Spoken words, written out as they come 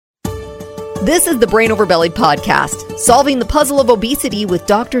This is the Brain Over Belly podcast, solving the puzzle of obesity with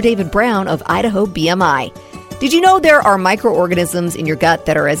Dr. David Brown of Idaho BMI. Did you know there are microorganisms in your gut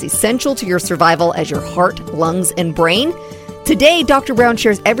that are as essential to your survival as your heart, lungs, and brain? Today, Dr. Brown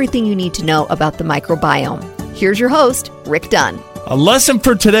shares everything you need to know about the microbiome. Here's your host, Rick Dunn. A lesson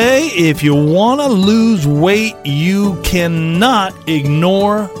for today: if you want to lose weight, you cannot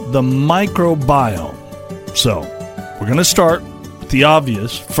ignore the microbiome. So, we're going to start with the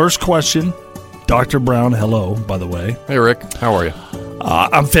obvious. First question, Dr. Brown, hello, by the way. Hey, Rick. How are you?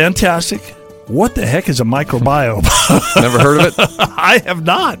 I'm fantastic. What the heck is a microbiome? Never heard of it? I have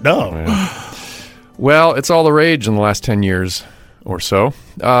not, no. Yeah. Well, it's all the rage in the last 10 years or so.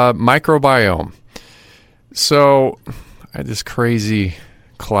 Microbiome. So, I had this crazy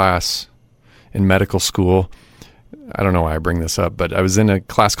class in medical school. I don't know why I bring this up, but I was in a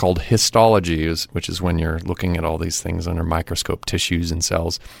class called histology, which is when you're looking at all these things under a microscope, tissues and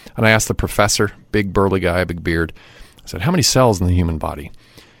cells. And I asked the professor, big burly guy, big beard, I said, how many cells in the human body?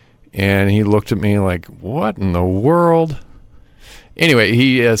 And he looked at me like, what in the world? Anyway,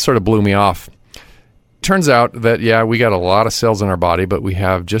 he sort of blew me off. Turns out that, yeah, we got a lot of cells in our body, but we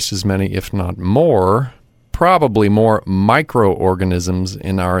have just as many, if not more, probably more microorganisms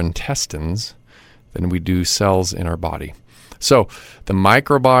in our intestines than we do cells in our body. So the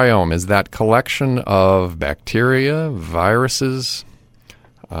microbiome is that collection of bacteria, viruses,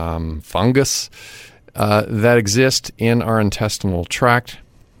 fungus that exist in our intestinal tract.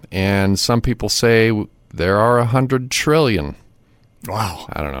 And some people say there are 100 trillion. Wow.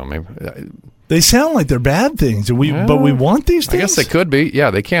 I don't know. Maybe they sound like they're bad things, but we want these things? I guess they could be.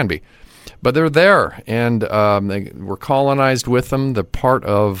 Yeah, they can be. But they're there, and we're colonized with them. They're part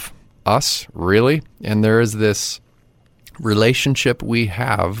of us, really. And there is this relationship we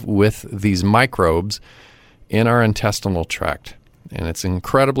have with these microbes in our intestinal tract. And it's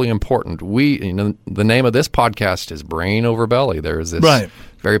incredibly important. The name of this podcast is Brain Over Belly. There is this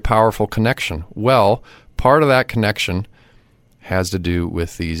very powerful connection. Well, part of that connection has to do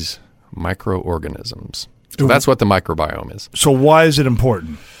with these microorganisms. So that's what the microbiome is. So why is it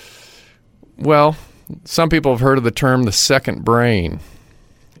important? Well, some people have heard of the term the second brain,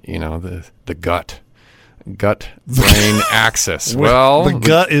 the gut-brain axis. Well, the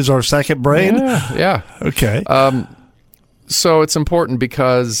gut is our second brain? Yeah. Okay. So it's important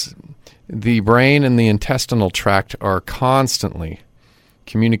because the brain and the intestinal tract are constantly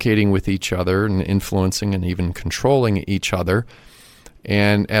communicating with each other and influencing and even controlling each other.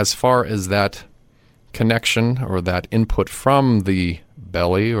 And as far as that connection or that input from the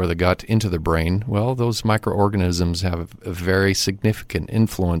belly or the gut into the brain, well, those microorganisms have a very significant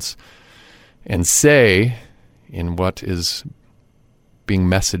influence and say in what is being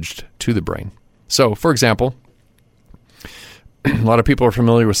messaged to the brain. So, for example, a lot of people are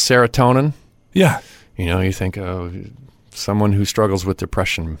familiar with serotonin. Yeah. You think, someone who struggles with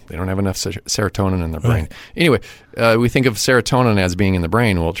depression, they don't have enough serotonin in their brain. Right. Anyway, we think of serotonin as being in the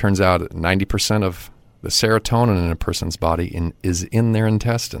brain. Well, it turns out 90% of the serotonin in a person's body is in their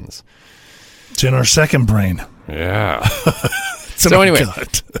intestines. It's in our second brain. Yeah. So anyway,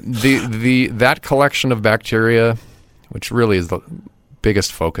 that collection of bacteria, which really is the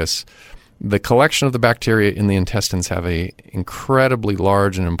biggest focus, the collection of the bacteria in the intestines have a incredibly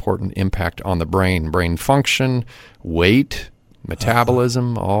large and important impact on the brain function, weight,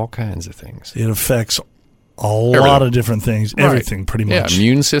 metabolism, all kinds of things. It affects a lot of different things, everything pretty much. Yeah,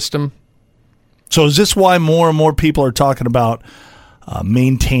 immune system. So is this why more and more people are talking about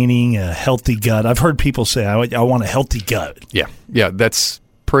maintaining a healthy gut? I've heard people say, I want a healthy gut. Yeah, that's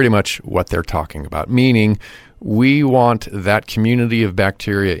pretty much what they're talking about, meaning we want that community of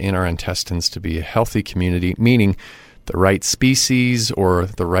bacteria in our intestines to be a healthy community, meaning the right species or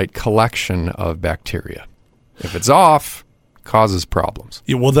the right collection of bacteria. If it's off, causes problems.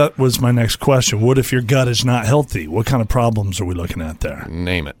 Yeah, well, that was my next question. What if your gut is not healthy? What kind of problems are we looking at there?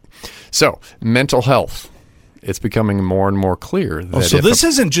 Name it. So, mental health. It's becoming more and more clear. So this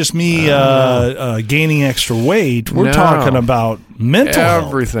isn't just me gaining extra weight. We're talking about mental health.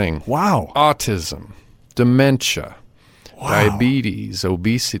 Everything. Wow. Autism, dementia, diabetes,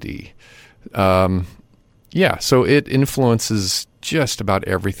 obesity. So it influences just about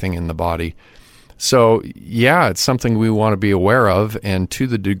everything in the body. So, it's something we want to be aware of, and to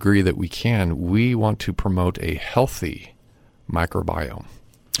the degree that we can, we want to promote a healthy microbiome.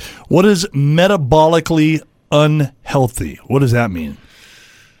 What is metabolically unhealthy? What does that mean?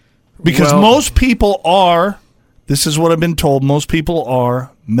 Because most people are, this is what I've been told, most people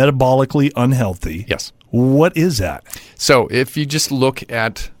are metabolically unhealthy. Yes. What is that? So if you just look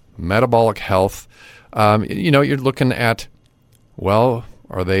at metabolic health, you're looking at,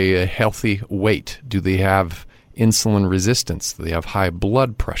 Are they a healthy weight? Do they have insulin resistance? Do they have high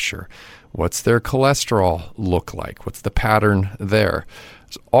blood pressure? What's their cholesterol look like? What's the pattern there?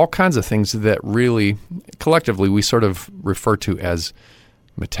 There's all kinds of things that really, collectively, we sort of refer to as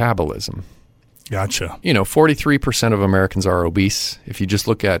metabolism. Gotcha. 43% of Americans are obese. If you just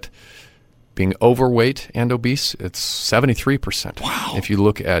look at being overweight and obese, it's 73%. Wow. If you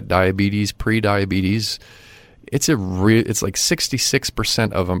look at diabetes, pre-diabetes, it's like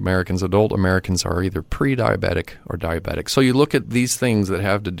 66% of Americans, adult Americans, are either pre-diabetic or diabetic. So you look at these things that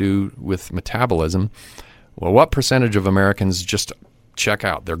have to do with metabolism. Well, what percentage of Americans just check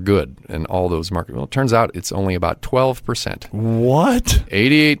out? They're good in all those markets. Well, it turns out it's only about 12%. What?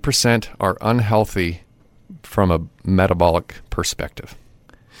 88% are unhealthy from a metabolic perspective.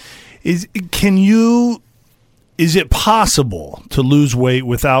 Is it possible to lose weight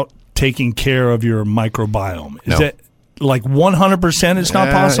without taking care of your microbiome? Is No. that like 100% it's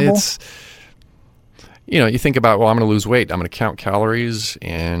not possible? You think about, well, I'm going to lose weight. I'm going to count calories,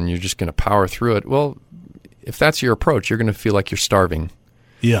 and you're just going to power through it. Well, if that's your approach, you're going to feel like you're starving.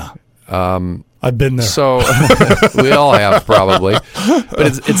 Yeah. I've been there. So we all have probably.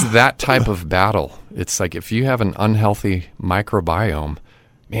 But it's that type of battle. It's like if you have an unhealthy microbiome,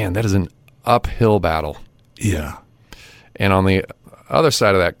 man, that is an uphill battle. Yeah. And on the other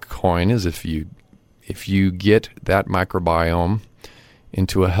side of that coin is if you get that microbiome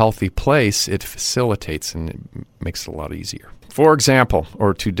into a healthy place, it facilitates and it makes it a lot easier. For example,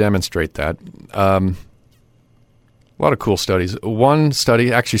 or to demonstrate that, a lot of cool studies. One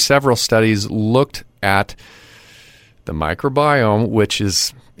study, actually several studies, looked at the microbiome, which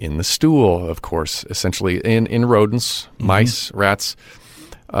is in the stool, of course, essentially in rodents, mice, rats.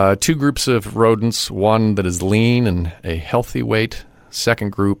 Two groups of rodents, one that is lean and a healthy weight,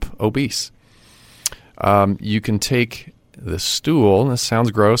 second group obese. You can take the stool, and this sounds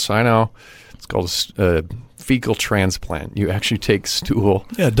gross, I know, it's called a fecal transplant. You actually take stool.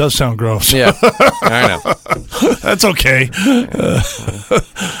 Yeah, it does sound gross. Yeah, I know. That's okay.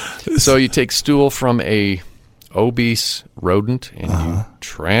 So you take stool from a obese rodent and you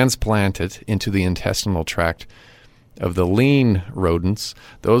transplant it into the intestinal tract of the lean rodents.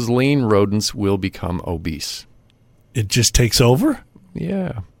 Those lean rodents will become obese. It just takes over?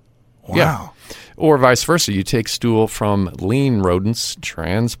 Yeah. Wow. Yeah. Or vice versa. You take stool from lean rodents,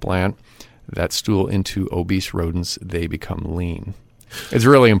 transplant that stool into obese rodents, they become lean. It's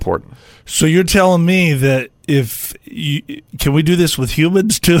really important. So you're telling me that can we do this with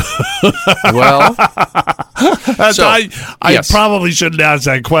humans too? Well, I probably shouldn't ask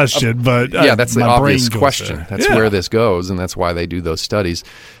that question, but that's the my obvious brain goes question. there. That's where this goes, and that's why they do those studies.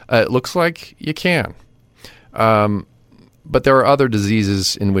 It looks like you can, but there are other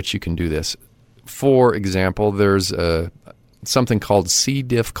diseases in which you can do this. For example, there's something called C.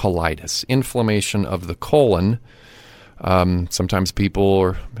 diff colitis, inflammation of the colon. Sometimes people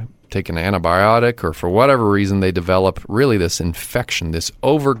are take an antibiotic, or for whatever reason they develop really this infection, this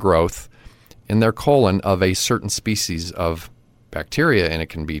overgrowth in their colon of a certain species of bacteria, and it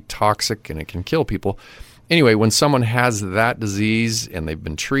can be toxic and it can kill people. Anyway, when someone has that disease and they've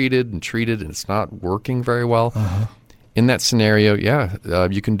been treated and it's not working very well, in that scenario,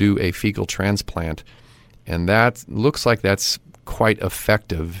 you can do a fecal transplant, and that looks like that's quite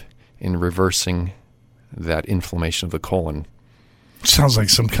effective in reversing that inflammation of the colon. Sounds like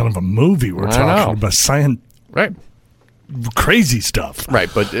some kind of a movie we're talking about. Right. Crazy stuff. Right,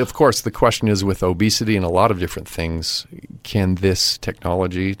 but of course the question is with obesity and a lot of different things, can this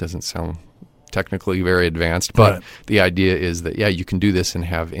technology, doesn't sound technically very advanced, but the idea is that, you can do this and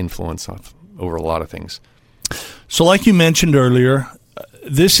have influence over a lot of things. So like you mentioned earlier,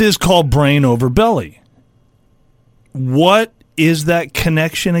 this is called brain over belly. What is that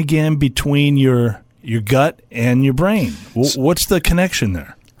connection again between your gut and your brain? What's the connection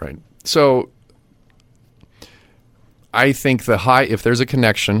there? Right. So I think if there's a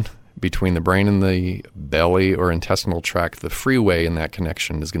connection between the brain and the belly or intestinal tract, the freeway in that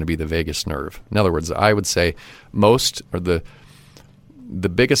connection is going to be the vagus nerve. In other words, I would say the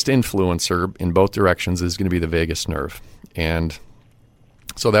biggest influencer in both directions is going to be the vagus nerve. And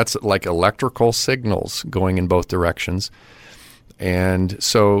so that's like electrical signals going in both directions. And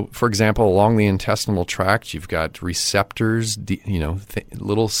so, for example, along the intestinal tract, you've got receptors,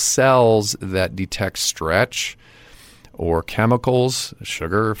 little cells that detect stretch or chemicals,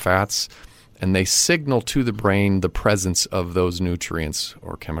 sugar, fats, and they signal to the brain the presence of those nutrients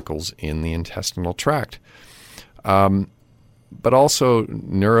or chemicals in the intestinal tract. But also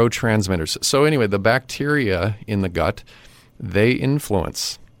neurotransmitters. So anyway, the bacteria in the gut, they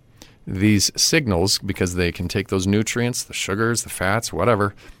influence these signals, because they can take those nutrients, the sugars, the fats,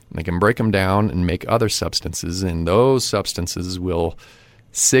 whatever, and they can break them down and make other substances, and those substances will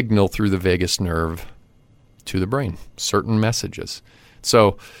signal through the vagus nerve to the brain, certain messages.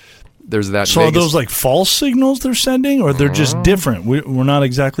 So there's that. So are those like false signals they're sending, or they're just different? We're not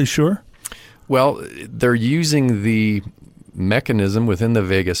exactly sure? Well, they're using the mechanism within the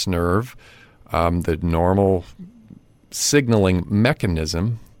vagus nerve, the normal signaling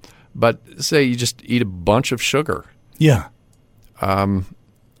mechanism, but say you just eat a bunch of sugar. Yeah.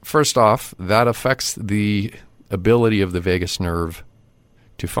 First off, that affects the ability of the vagus nerve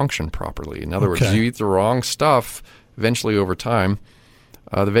to function properly. In other words, you eat the wrong stuff, eventually over time,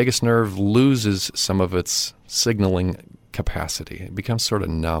 the vagus nerve loses some of its signaling capacity. It becomes sort of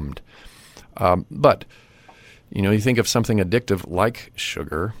numbed. But, you think of something addictive like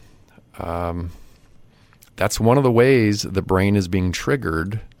sugar, that's one of the ways the brain is being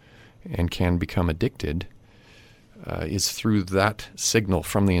triggered and can become addicted, is through that signal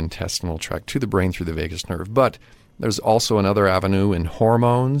from the intestinal tract to the brain through the vagus nerve. But there's also another avenue in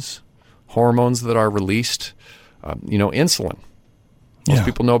hormones that are released. Insulin. Most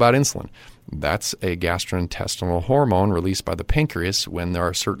people know about insulin. That's a gastrointestinal hormone released by the pancreas when there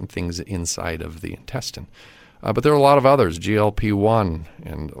are certain things inside of the intestine. But there are a lot of others, GLP-1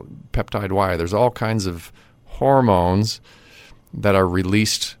 and peptide Y. There's all kinds of hormones that are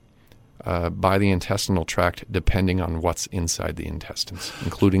released by the intestinal tract depending on what's inside the intestines,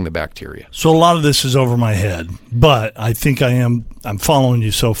 including the bacteria. So a lot of this is over my head, but I think I'm following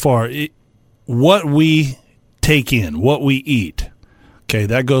you so far. What we take in, what we eat, okay,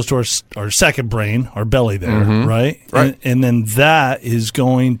 that goes to our second brain, our belly there, right? Right. And then that is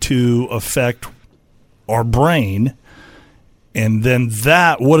going to affect our brain. And then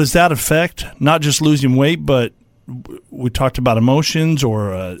what does that affect? Not just losing weight, but we talked about emotions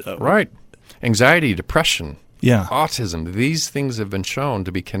or... right. Anxiety, depression, yeah, autism. These things have been shown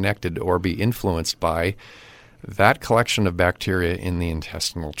to be connected or be influenced by that collection of bacteria in the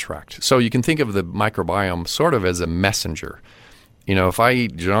intestinal tract. So you can think of the microbiome sort of as a messenger. If I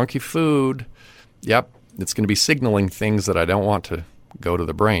eat junky food, it's going to be signaling things that I don't want to go to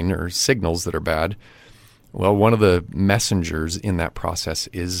the brain, or signals that are bad. Well, one of the messengers in that process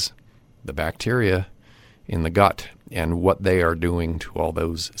is the bacteria in the gut and what they are doing to all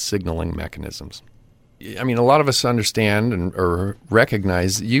those signaling mechanisms. I mean, a lot of us understand or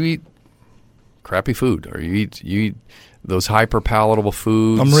recognize you eat crappy food, or you eat those hyper-palatable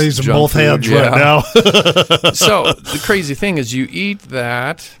foods. I'm raising both hands right now. So the crazy thing is you eat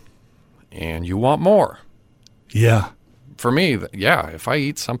that and you want more. Yeah. For me, if I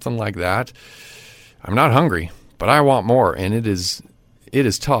eat something like that, I'm not hungry, but I want more, and it is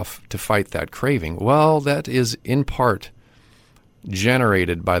tough to fight that craving. Well, that is in part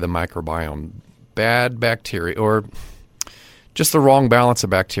generated by the microbiome. Bad bacteria, or just the wrong balance of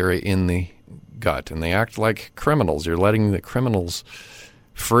bacteria in the gut, and they act like criminals. You're letting the criminals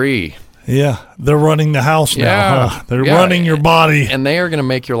free. Yeah, they're running the house now. Huh? They're running your body. And they are going to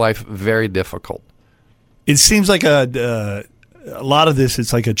make your life very difficult. It seems like a lot of this,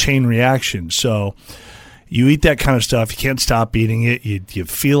 it's like a chain reaction. So you eat that kind of stuff, you can't stop eating it, you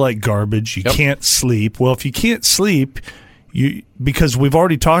feel like garbage, you can't sleep. Well, if you can't sleep, because we've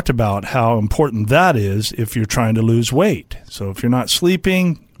already talked about how important that is if you're trying to lose weight. So if you're not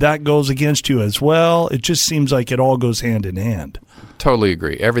sleeping, that goes against you as well. It just seems like it all goes hand in hand. Totally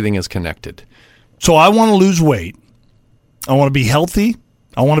agree. Everything is connected. So I want to lose weight. I want to be healthy.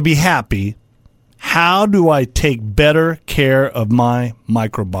 I want to be happy. How do I take better care of my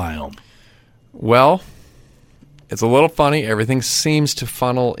microbiome? Well, it's a little funny. Everything seems to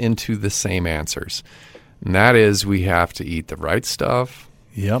funnel into the same answers. And that is, we have to eat the right stuff.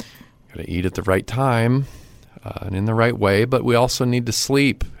 Yep. Got to eat at the right time and in the right way. But we also need to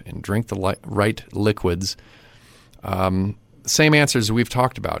sleep and drink the right liquids. Same answers we've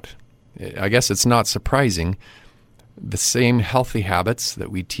talked about. I guess it's not surprising. The same healthy habits that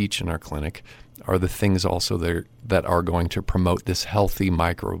we teach in our clinic are the things also that are going to promote this healthy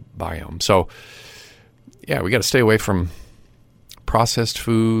microbiome. So, we got to stay away from processed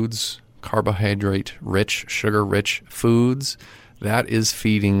foods, carbohydrate-rich, sugar-rich foods. That is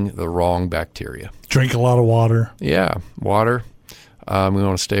feeding the wrong bacteria. Drink a lot of water. Yeah, water. We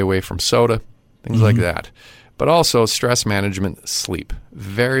want to stay away from soda, things like that. But also stress management, sleep.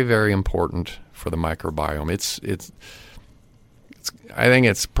 Very, very important for the microbiome. It's I think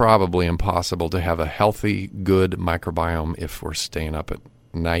it's probably impossible to have a healthy, good microbiome if we're staying up at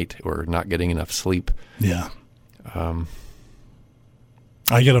night or not getting enough sleep. Yeah.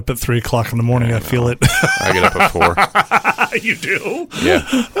 I get up at 3 o'clock in the morning. I feel it. I get up at 4. You do? Yeah.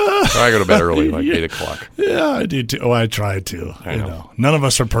 I go to bed early, like 8 o'clock. Yeah, I do too. Oh, I try to. I know. None of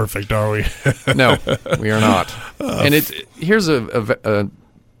us are perfect, are we? No, we are not. And here's an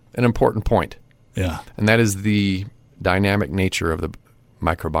important point. Yeah. And that is the dynamic nature of the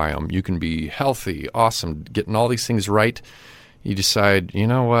microbiome. You can be healthy, awesome, getting all these things right. You decide, you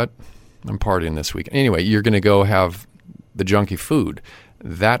know what? I'm partying this week. Anyway, you're going to go have the junky food.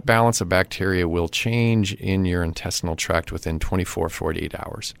 That balance of bacteria will change in your intestinal tract within 24, 48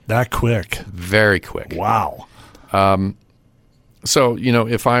 hours. That quick? Very quick. Wow. So,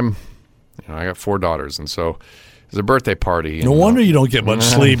 if I got 4 daughters, and so there's a birthday party. No wonder you don't get much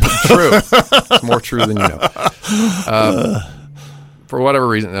sleep. True. It's more true than you know. For whatever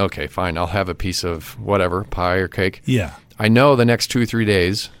reason, okay, fine. I'll have a piece of whatever, pie or cake. Yeah. I know the next 2 or 3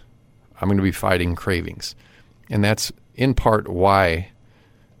 days I'm going to be fighting cravings. And that's in part why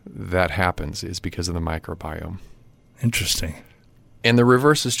that happens, is because of the microbiome. Interesting. And the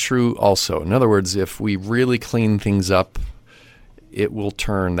reverse is true also. In other words, if we really clean things up, that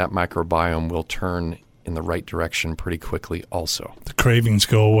microbiome will turn in the right direction pretty quickly also. The cravings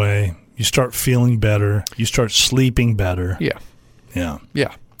go away. You start feeling better. You start sleeping better. Yeah. Yeah.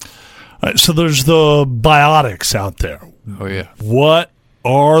 Yeah. All right, so there's the biotics out there. Oh, yeah. What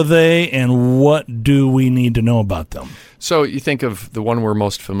are they, and what do we need to know about them? So you think of the one we're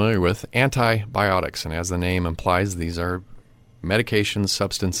most familiar with, antibiotics. And as the name implies, these are medications,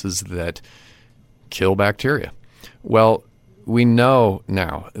 substances that kill bacteria. Well, we know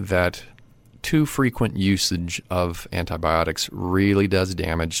now that too frequent usage of antibiotics really does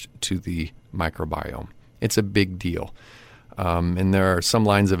damage to the microbiome. It's a big deal. And there are some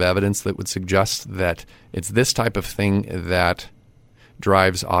lines of evidence that would suggest that it's this type of thing that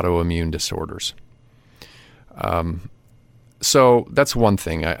drives autoimmune disorders. So that's one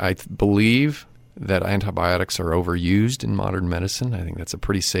thing. I believe that antibiotics are overused in modern medicine. I think that's a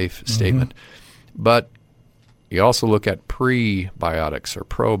pretty safe statement. But you also look at prebiotics or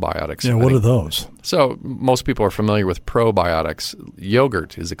probiotics. Yeah, what are those? So most people are familiar with probiotics.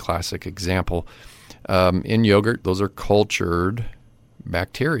 Yogurt is a classic example. In yogurt, those are cultured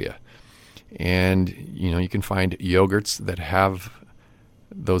bacteria. And, you can find yogurts that have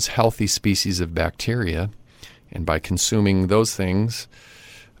those healthy species of bacteria. And by consuming those things,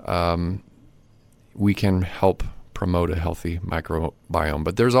 we can help promote a healthy microbiome.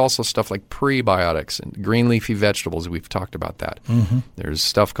 But there's also stuff like prebiotics and green leafy vegetables. We've talked about that. There's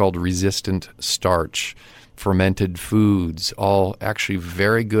stuff called resistant starch, fermented foods, all actually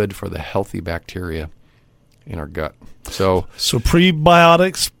very good for the healthy bacteria in our gut. So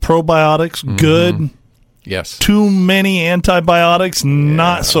prebiotics, probiotics, good. Yes. Too many antibiotics,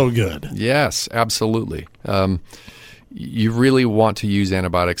 not so good. Yes, absolutely. You really want to use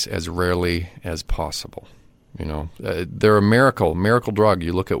antibiotics as rarely as possible. They're a miracle drug.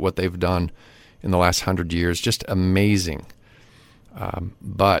 You look at what they've done in the last 100 years, just amazing.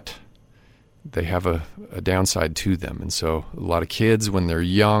 But they have a downside to them. And so a lot of kids, when they're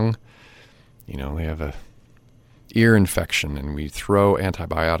young, they have a ear infection, and we throw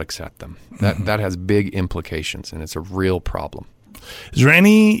antibiotics at them. That has big implications, and it's a real problem. Is there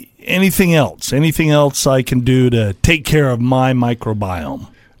anything else I can do to take care of my microbiome?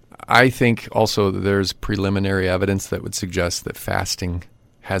 I think also that there's preliminary evidence that would suggest that fasting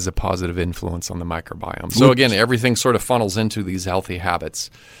has a positive influence on the microbiome. So again, everything sort of funnels into these healthy habits.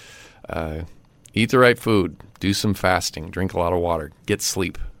 Eat the right food, do some fasting, drink a lot of water, get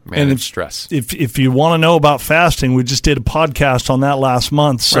sleep, manage stress. If you want to know about fasting, we just did a podcast on that last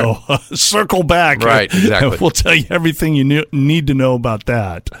month, so circle back. Right, exactly. We'll tell you everything you need to know about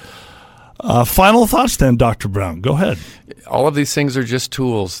that. Final thoughts then, Dr. Brown. Go ahead. All of these things are just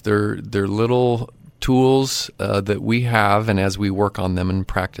tools. They're little tools that we have, and as we work on them and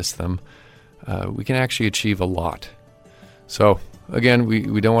practice them, we can actually achieve a lot. So again,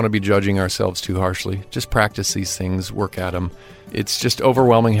 we don't want to be judging ourselves too harshly. Just practice these things, work at them. It's just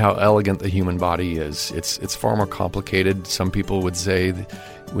overwhelming how elegant the human body is. It's far more complicated. Some people would say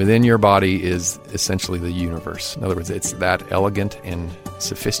within your body is essentially the universe. In other words, it's that elegant and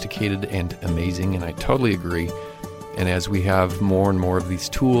sophisticated and amazing, and I totally agree. And as we have more and more of these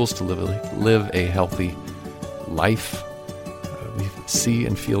tools to live a healthy life, we see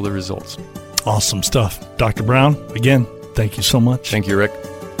and feel the results. Awesome stuff. Dr. Brown, again, thank you so much. Thank you, Rick.